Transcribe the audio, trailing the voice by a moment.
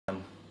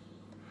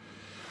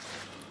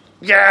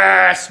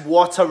Yes,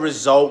 what a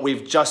result.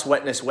 We've just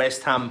witnessed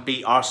West Ham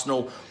beat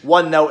Arsenal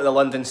 1-0 at the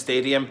London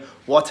Stadium.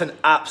 What an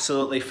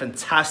absolutely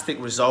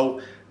fantastic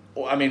result.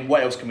 I mean,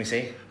 what else can we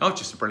say? Oh,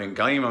 just a brilliant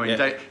game. I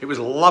mean, it was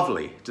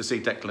lovely to see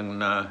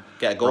Declan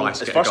get a goal. Rice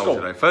get a goal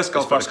today. First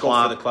goal for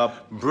the club.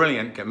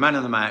 Brilliant. Get man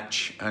of the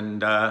match.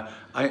 And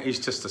he's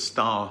just a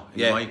star in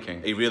the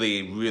making. He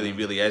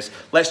really is.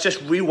 Let's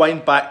just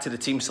rewind back to the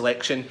team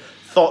selection.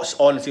 Thoughts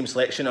on the team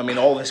selection? I mean,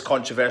 all this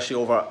controversy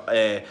over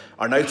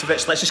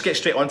Arnautovic. Let's just get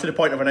straight on to the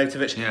point of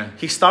Arnautovic. Yeah.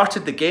 He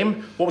started the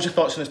game. What was your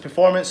thoughts on his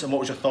performance, and what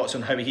was your thoughts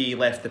on how he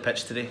left the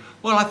pitch today?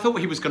 Well, I thought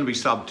he was going to be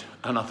subbed,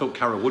 and I thought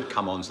Carroll would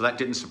come on, so that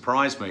didn't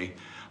surprise me.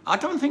 I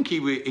don't think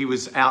he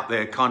was out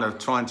there kind of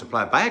trying to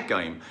play a bad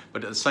game,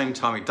 but at the same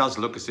time, it does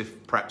look as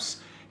if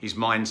perhaps his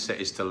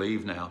mindset is to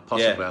leave now.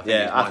 Possibly, I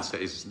think his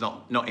mindset is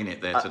not in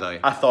it there today.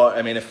 I thought,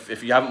 I mean,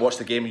 if you haven't watched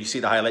the game and you see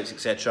the highlights,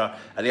 etc.,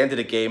 at the end of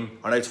the game,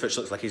 Arnautovic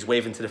looks like he's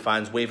waving to the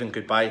fans, waving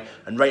goodbye,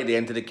 and right at the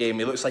end of the game,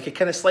 he looks like he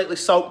kind of slightly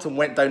sulked and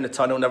went down the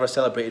tunnel, never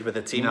celebrated with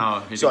the team.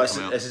 No, so it's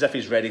as if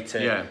he's ready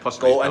to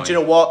possibly go. And do you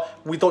know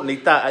what? We don't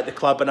need that at the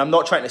club, and I'm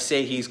not trying to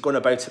say he's going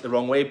about it the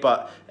wrong way,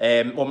 but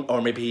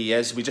or maybe he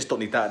is. We just don't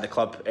need that at the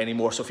club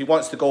anymore. So if he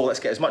wants to go, let's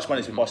get as much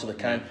money as we possibly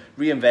can,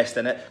 reinvest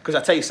in it. Because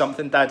I tell you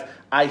something, Dad,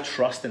 I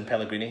trust in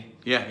Pellegrini.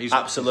 Yeah, he's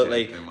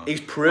absolutely.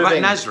 He's proving. What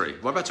about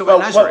Nasri? What about talking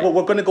about Nasri? Well,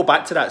 we're going to go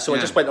back to that. So I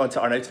just went on to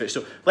Arnautovic.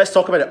 So let's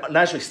talk about it.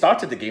 Nasri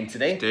started the game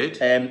today.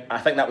 Did. I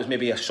think that was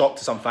maybe a shock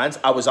to some fans.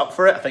 I was up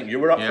for it. I think you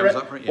were up for it.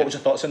 What was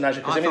your thoughts on Nasri?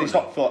 Because I mean, he's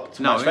not flopped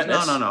to much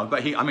fitness. No.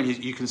 But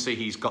you can see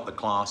he's got the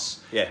class.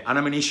 Yeah. And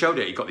I mean, he showed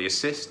it. He got the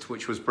assist,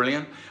 which was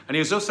brilliant. And he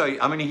was also,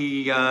 I mean,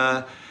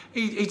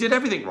 he did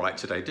everything right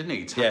today, didn't he?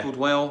 He tackled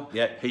well.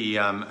 Yeah. He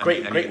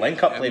great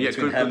link-up play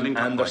between him and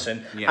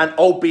Anderson. Yeah. And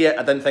albeit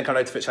I didn't think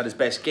Arnautovic had his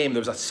best game,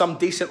 there was some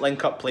decent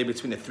link-up play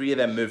between the three of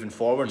them moving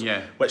forward,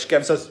 which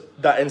gives us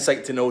that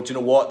insight to know, do you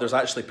know what, there's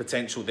actually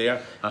potential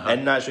there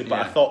in Nasri. But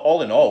I thought,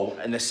 all in all,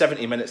 in the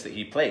 70 minutes that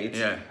he played,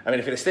 I mean,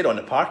 if he'd have stayed on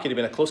the park, he'd have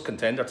been a close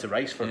contender to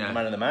Rice for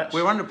man of the match.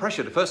 We were under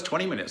pressure. The first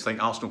 20 minutes, I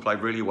think Arsenal played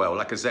really well.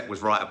 Lacazette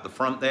was right up the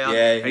front there.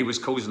 Yeah. He was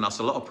causing us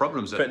a lot of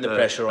problems. Putting the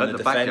pressure on the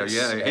defence.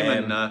 Yeah,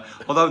 him and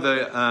although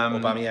the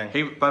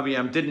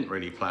Aubameyang didn't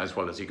really play as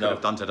well as he could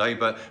have done today,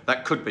 but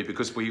that could be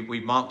because we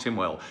marked him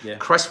well. Yeah.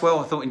 Cresswell,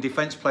 I thought in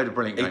defence played a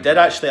brilliant game. He did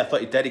actually. I thought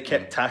he did. He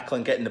kept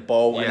tackling, getting the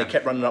ball, and he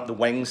kept running up the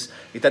wings.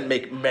 He didn't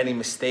make many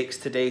mistakes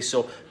today.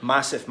 So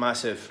massive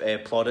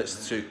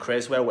plaudits to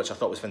Cresswell, which I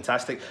thought was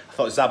fantastic. I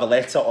thought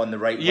Zabaleta on the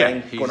right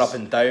wing, going up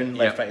and down,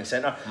 left, right, and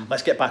centre.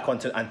 Let's get back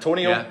onto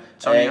Antonio. Yeah.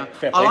 Antonio.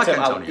 I like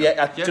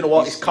Antonio. Do you know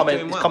what? He's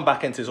come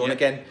back into his own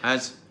again.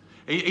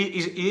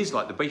 He is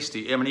like the beast.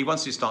 I mean,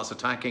 once he starts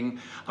attacking,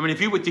 I mean, if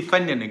you were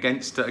defending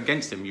against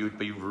him, you'd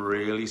be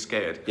really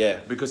scared. Yeah.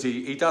 Because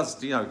he does,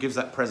 gives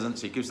that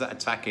presence, he gives that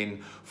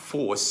attacking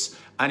force,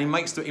 and he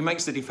makes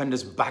the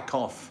defenders back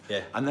off.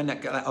 Yeah. And then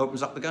that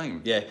opens up the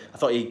game. Yeah. I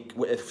thought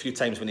a few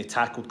times when he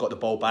tackled, got the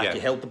ball back, he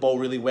held the ball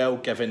really well,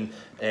 giving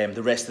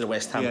the rest of the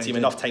West Ham team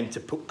enough time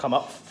to come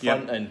up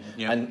front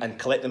and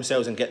collect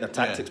themselves and get their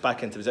tactics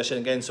back into position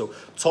again. So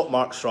top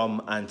marks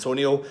from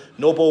Antonio.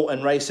 Noble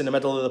and Rice in the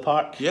middle of the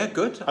park. Yeah,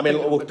 good. I mean,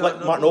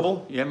 Mark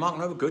Noble. Yeah, Mark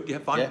Noble, good. Yeah,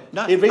 fine. Yeah.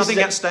 No, nothing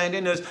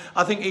outstanding.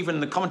 I think even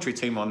the commentary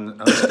team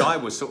on Sky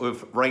was sort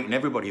of rating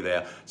everybody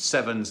there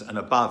 7s and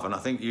above, and I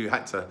think you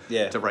had to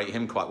rate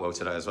him quite well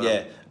today as well.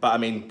 Yeah, but I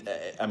mean,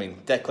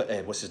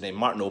 Declan, what's his name?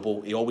 Mark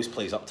Noble. He always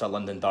plays up to a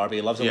London derby.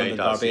 He loves a London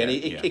derby, and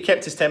he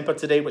kept his temper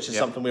today, which is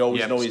something we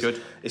always know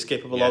he's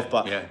capable of.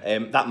 But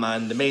that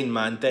man, the main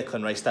man,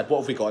 Declan Rice, Dad, what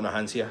have we got on our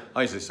hands here?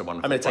 Oh, he's just a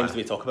wonderful How many times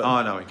player. do we talk about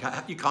him? Oh no,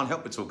 you can't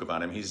help but talk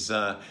about him. He's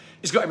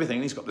got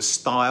everything. He's got the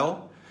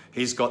style.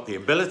 He's got the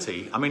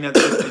ability. I mean,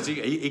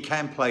 he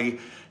can play.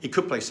 He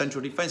could play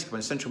central defence. He could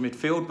play central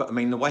midfield. But I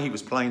mean, the way he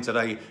was playing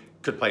today,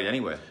 could play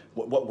anywhere.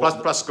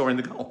 Plus scoring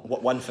the goal.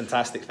 One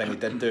fantastic thing he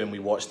did do, and we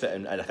watched it,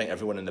 and I think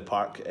everyone in the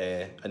park,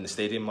 in the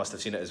stadium, must have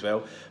seen it as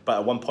well. But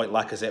at one point,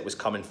 Lacazette was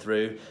coming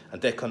through,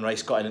 and Declan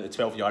Rice got in at the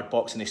 12-yard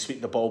box, and he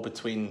swept the ball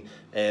between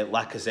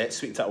Lacazette,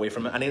 swept it away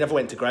from it, and he never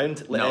went to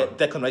ground. No.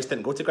 Declan Rice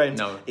didn't go to ground.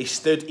 No. He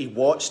stood, he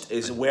watched.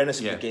 His awareness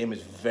of the game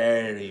was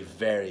very,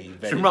 very,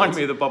 very. It reminded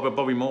me of the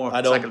Bobby Moore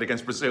tackled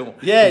against Brazil.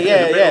 Yeah. He's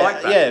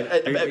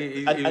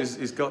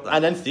got that.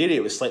 And in theory,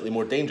 it was slightly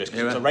more dangerous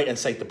because it was right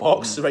inside the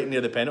box, right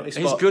near the penalty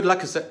spot. He's good.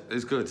 Lacazette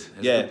is good.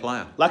 He's a good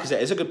player. Lacazette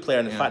is a good player,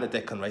 and the fact that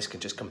Declan Rice can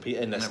just compete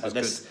at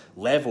this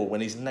level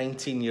when he's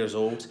 19 years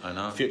old. I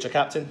know. Future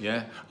captain.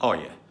 Yeah. Oh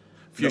yeah.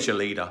 Future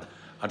leader.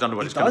 I don't know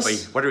what it's going to be,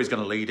 whether he's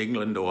going to lead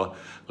England or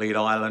lead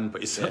Ireland,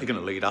 but he's certainly going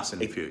to lead us in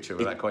the future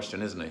without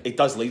question, isn't he? He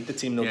does lead the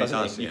team, though,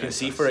 doesn't he? You can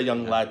see for a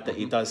young lad that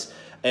he does.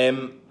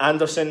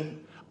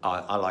 Anderson.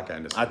 I like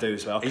Anderson. I do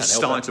as well. He's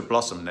starting to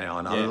blossom now,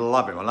 and I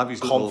love him. I love his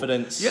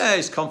confidence.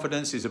 His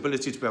confidence, his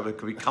ability to be able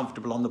to be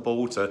comfortable on the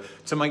ball,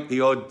 to make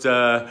the odd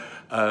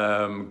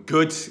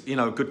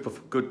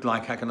good,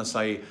 like, how can I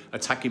say,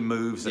 attacking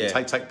moves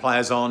and take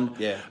players on.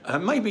 Yeah.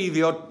 Maybe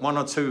the odd 1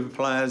 or 2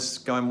 players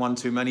going one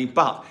too many,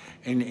 but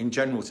in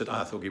general today,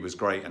 I thought he was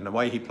great, and the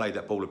way he played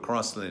that ball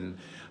across, and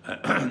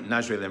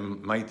Nasri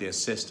then made the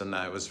assist, and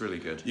it was really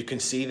good. You can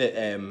see that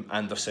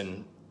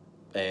Anderson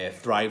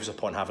thrives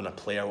upon having a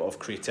player of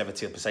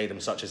creativity beside him,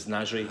 such as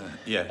Nasri.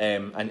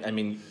 And I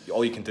mean,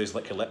 all you can do is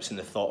lick your lips in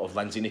the thought of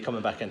Lanzini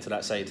coming back into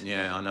that side.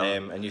 Yeah, I know.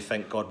 And you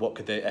think, God, what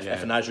could they,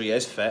 if Nasri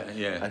is fit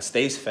and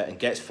stays fit and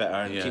gets fitter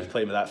and keeps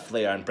playing with that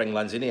flair and bring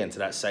Lanzini into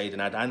that side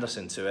and add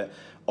Anderson to it.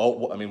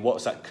 I mean,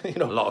 what's that? You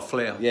know, a lot of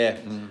flair. Yeah,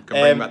 can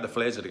bring back the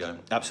flares of the game.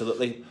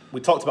 Absolutely.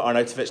 We talked about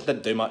Arnautovic.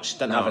 Didn't do much.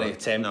 Didn't have any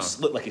attempts.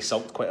 Looked like he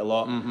sulked quite a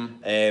lot.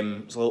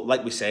 So,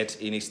 like we said,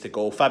 he needs to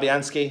go.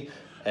 Fabianski.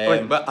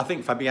 But I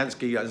think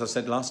Fabianski, as I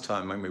said last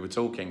time when we were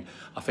talking,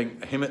 I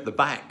think him at the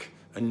back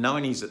and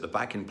knowing he's at the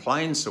back and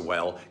playing so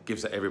well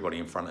gives everybody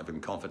in front of him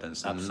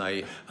confidence, and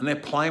they're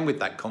playing with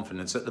that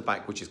confidence at the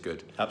back, which is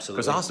good.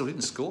 Absolutely. Because Arsenal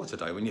didn't score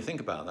today. When you think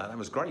about that, that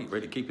was great,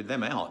 really keeping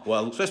them out.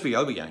 Well, especially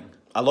Aubameyang.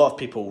 A lot of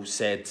people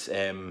said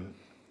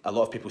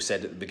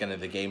at the beginning of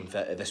the game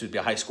that this would be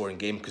a high-scoring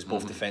game because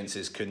both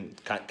defences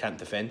can't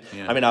defend.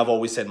 I mean, I've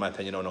always said my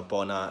opinion on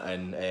Ogbonna,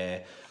 and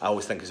I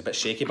always think it's a bit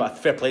shaky. But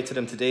fair play to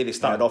them today. They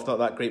started off not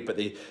that great, but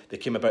they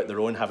came about their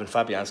own. Having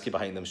Fabianski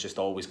behind them is just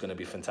always going to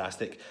be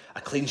fantastic.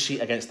 A clean sheet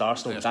against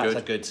Arsenal, that's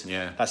a good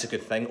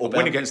thing. A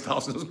win against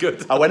Arsenal is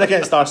good. A win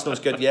against Arsenal is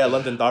good. Yeah,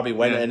 London derby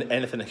win, and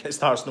anything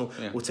against Arsenal,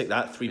 we'll take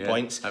that. 3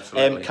 points.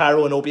 Absolutely.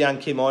 Caro and Obiang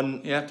came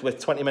on with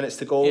 20 minutes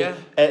to go,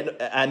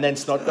 and then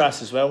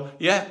Snodgrass as well.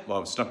 Yeah,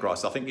 well,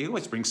 Snodgrass, I think he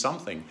always brings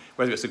something,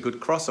 whether it's a good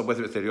cross or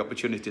whether it's the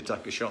opportunity to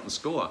take a shot and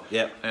score.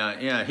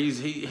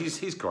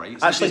 He's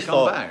great.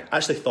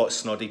 Actually thought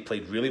Snoddy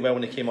played really well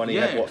when he came on. He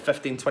had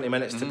 15-20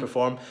 minutes to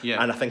perform,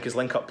 and I think his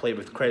link-up play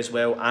with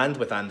Creswell and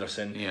with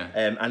Anderson,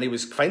 and he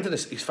was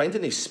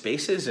finding his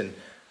spaces and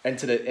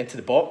into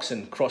the box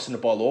and crossing the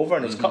ball over,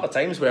 and there was a couple of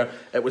times where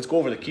it would go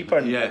over the keeper,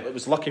 and it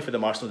was lucky for the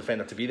Arsenal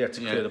defender to be there to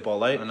clear the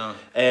ball out.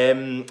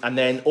 And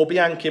then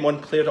Obiang came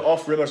on, cleared it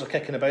off. Rumours are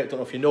kicking about, don't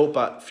know if you know,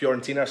 but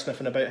Fiorentina are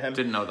sniffing about him.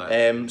 Didn't know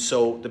that.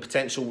 So the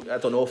potential, I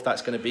don't know if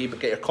that's going to be, but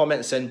get your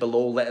comments in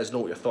below, let us know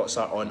what your thoughts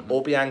are on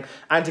Obiang.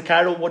 Andy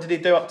Carroll, what did he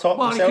do up top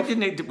himself?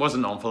 It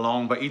wasn't on for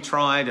long, but he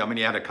tried. I mean,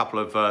 he had a couple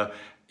of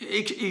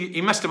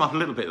he messed him up a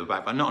little bit at the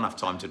back, but not enough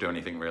time to do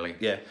anything really.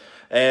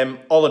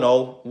 All in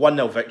all,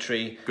 1-0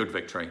 victory. Good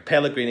victory.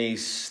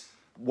 Pellegrini's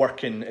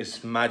working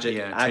his magic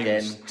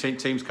again.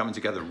 Teams coming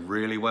together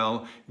really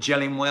well,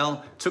 gelling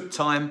well. Took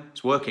time.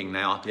 It's working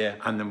now.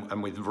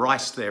 And with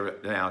Rice there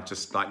now,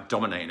 just like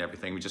dominating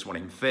everything. We just want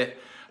him fit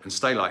and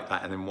stay like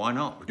that, and then why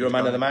not? You're a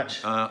man of the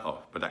match?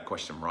 But that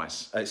question,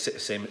 Rice.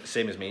 Same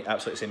as me,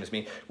 absolutely same as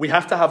me. We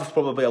have to have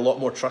probably a lot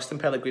more trust in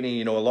Pellegrini.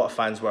 You know, a lot of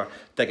fans were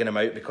digging him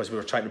out because we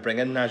were trying to bring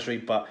in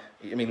Nasri, but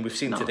I mean, we've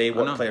seen today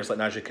what players like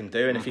Nasri can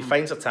do, and if he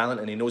finds a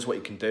talent and he knows what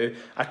he can do,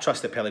 I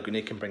trust that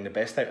Pellegrini can bring the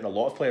best out in a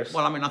lot of players.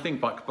 Well, I mean, I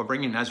think by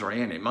bringing Nasri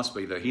in, it must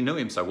be that he knew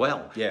him so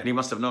well, and he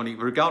must have known,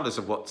 regardless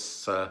of what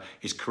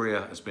his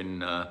career has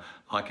been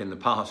like in the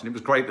past, and it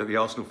was great that the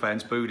Arsenal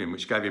fans booed him,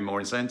 which gave him more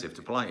incentive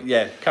to play.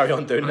 Yeah, carry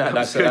on doing that.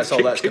 That's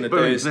all that's going to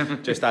do is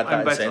just add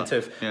that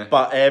incentive.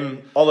 But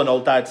all in all,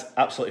 Dad,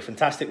 absolutely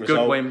fantastic result.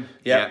 Good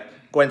win.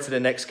 Go into the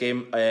next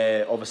game.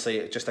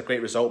 Obviously, just a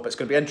great result, but it's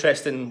going to be an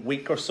interesting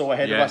week or so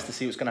ahead of us to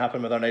see what's going to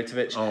happen with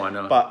Arnautovic. Oh, I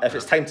know. But if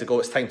it's time to go,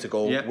 it's time to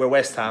go. We're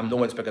West Ham. No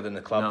one's bigger than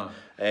the club.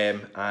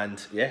 And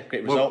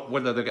great result.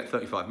 Whether they'll get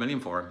 35 million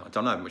for him, I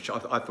don't know. Which I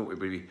thought it would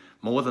be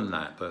more than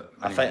that. But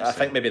anyway, I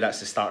think maybe that's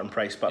the starting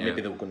price. But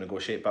maybe they'll go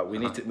negotiate. But we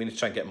need to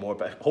try and get more.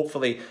 But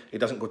hopefully he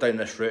doesn't go down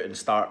this route and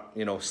start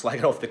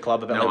slagging off the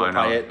club a bit like what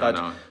Payet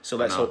did. So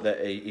let's hope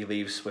that he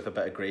leaves with a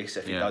bit of grace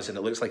if he does, and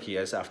it looks like he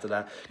is after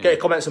that. Get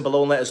your comments in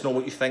below and let us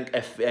know what you think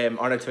if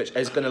Arnautovic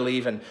is going to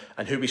leave and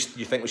who you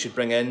think we should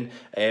bring in,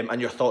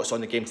 and your thoughts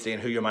on the game today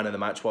and who your man of the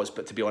match was.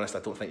 But to be honest, I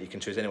don't think you can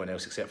choose anyone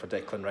else except for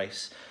Declan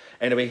Rice.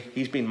 Anyway,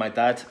 he's been my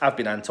dad. I've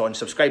been Anton.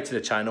 Subscribe to the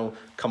channel.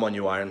 Come on,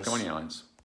 you Irons. Come on, you Irons.